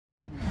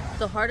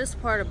The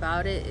hardest part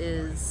about it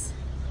is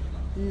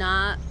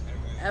not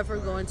ever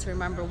going to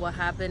remember what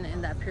happened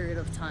in that period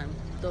of time.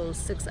 Those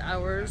 6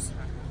 hours,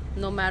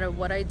 no matter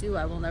what I do,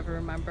 I will never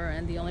remember.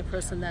 And the only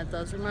person that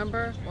does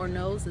remember or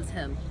knows is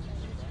him.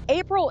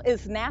 April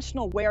is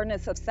National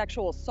Awareness of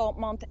Sexual Assault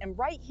Month, and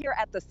right here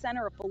at the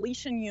center of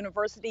Felician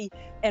University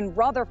in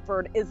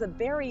Rutherford is a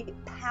very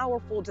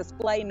powerful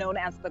display known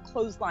as the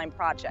Clothesline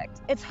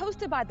Project. It's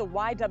hosted by the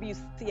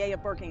YWCA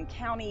of Bergen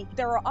County.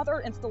 There are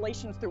other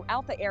installations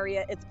throughout the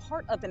area. It's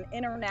part of an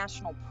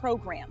international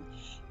program.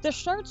 The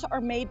shirts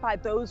are made by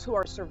those who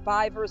are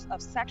survivors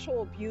of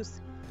sexual abuse.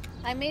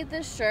 I made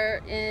this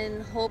shirt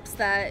in hopes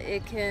that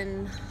it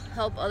can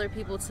help other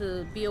people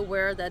to be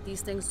aware that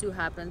these things do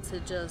happen to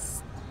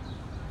just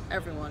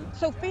everyone.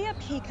 Sophia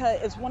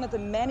Pica is one of the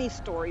many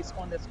stories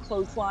on this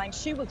clothesline.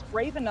 She was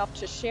brave enough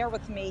to share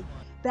with me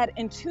that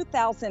in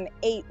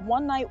 2008,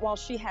 one night while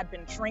she had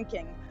been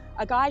drinking,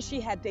 a guy she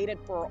had dated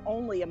for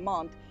only a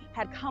month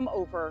had come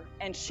over,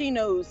 and she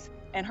knows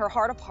in her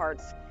heart of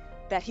hearts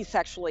that he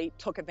sexually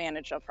took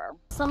advantage of her.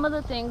 Some of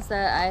the things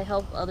that I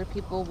help other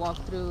people walk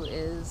through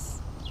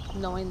is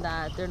knowing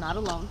that they're not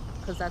alone,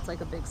 because that's like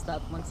a big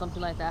step. When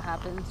something like that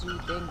happens, you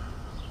think,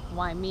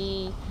 why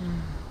me?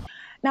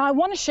 Now, I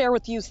want to share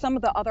with you some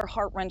of the other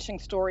heart-wrenching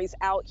stories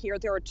out here.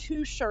 There are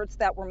 2 shirts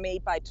that were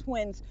made by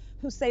twins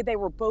who say they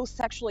were both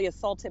sexually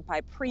assaulted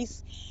by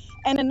priests.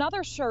 And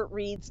another shirt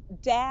reads,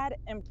 "Dad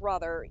and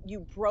brother,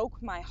 you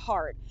broke my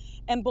heart."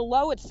 And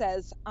below it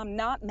says, "I'm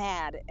not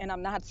mad and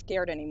I'm not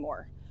scared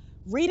anymore."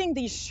 Reading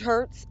these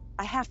shirts,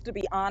 I have to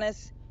be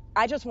honest,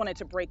 I just wanted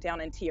to break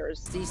down in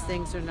tears. These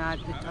things are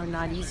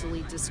not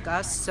easily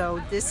discussed,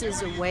 so this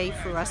is a way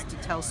for us to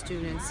tell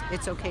students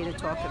it's okay to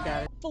talk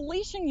about it.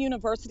 Felician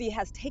University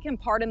has taken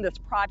part in this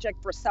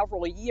project for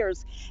several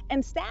years,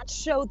 and stats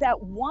show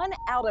that 1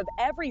 out of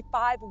every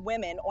 5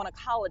 women on a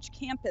college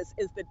campus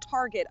is the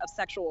target of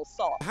sexual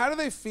assault. How do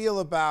they feel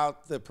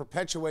about the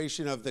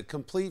perpetuation of the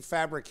complete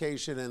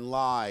fabrication and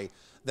lie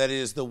that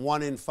is the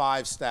 1 in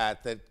 5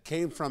 stat that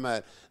came from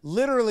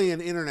literally an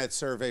internet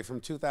survey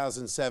from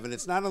 2007?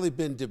 It's not only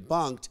been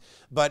debunked,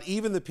 but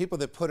even the people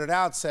that put it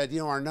out said,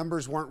 our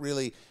numbers weren't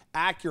really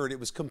accurate. It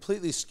was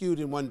completely skewed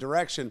in one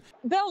direction.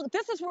 Bill,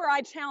 this is where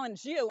I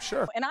challenge you.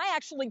 Sure. And I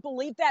actually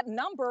believe that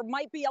number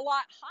might be a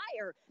lot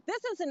higher.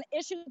 This is an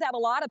issue that a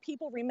lot of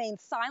people remain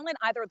silent.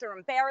 Either they're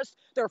embarrassed,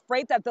 they're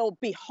afraid that they'll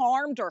be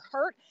harmed or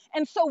hurt.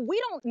 And so we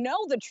don't know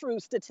the true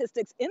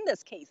statistics in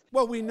this case.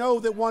 Well, we know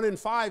that 1 in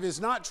 5 is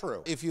not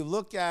true. If you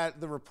look at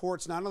the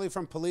reports, not only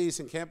from police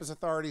and campus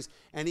authorities,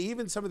 and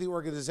even some of the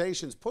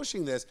organizations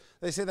pushing this,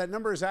 they say that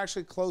number is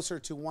actually closer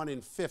to 1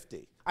 in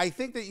 50. I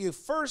think that you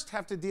first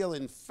have to deal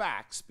in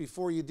facts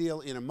before you deal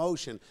in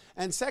emotion.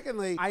 And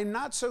secondly, I'm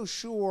not so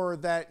sure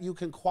that you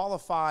can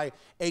qualify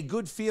a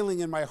good feeling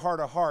in my heart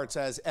of hearts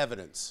as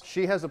evidence.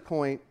 She has a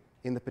point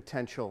in the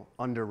potential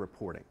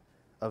underreporting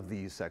of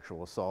these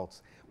sexual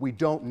assaults. We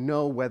don't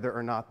know whether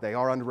or not they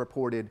are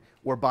underreported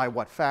or by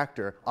what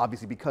factor,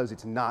 obviously because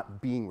it's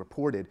not being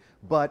reported,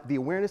 but the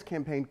awareness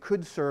campaign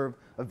could serve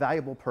a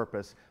valuable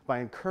purpose by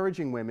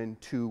encouraging women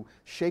to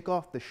shake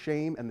off the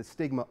shame and the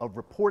stigma of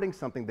reporting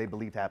something they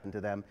believed happened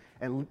to them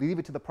and leave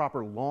it to the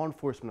proper law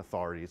enforcement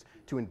authorities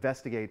to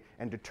investigate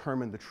and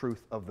determine the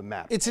truth of the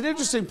matter. It's an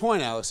interesting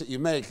point, Alex, that you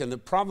make, and the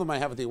problem I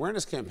have with the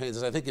awareness campaigns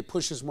is I think it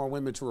pushes more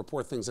women to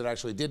report things that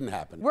actually didn't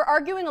happen. We're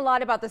arguing a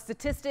lot about the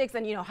statistics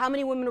and how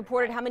many women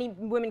reported, how many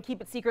women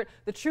keep it secret.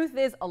 The truth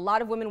is a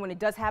lot of women, when it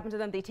does happen to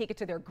them, they take it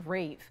to their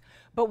grave.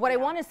 But what I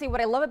want to say, what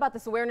I love about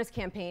this awareness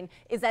campaign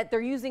is that they're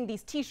using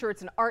these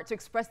t-shirts and art to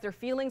express their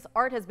feelings.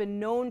 Art has been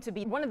known to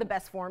be one of the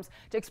best forms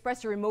to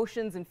express your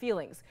emotions and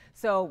feelings.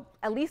 So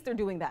at least they're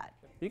doing that.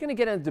 You're going to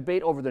get in a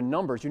debate over the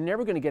numbers. You're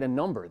never going to get a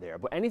number there.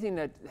 But anything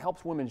that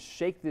helps women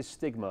shake this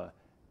stigma,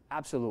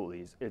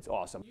 absolutely, it's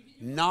awesome.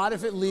 Not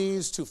if it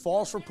leads to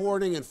false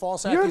reporting and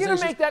false accusations. You're going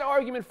to make that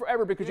argument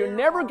forever because you're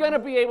never going to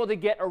be able to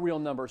get a real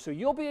number. So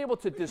you'll be able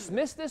to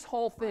dismiss this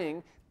whole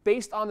thing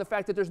based on the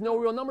fact that there's no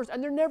real numbers,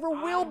 and there never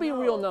will be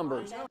real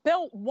numbers.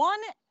 Bill, 1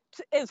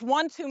 is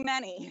 1 too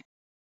many.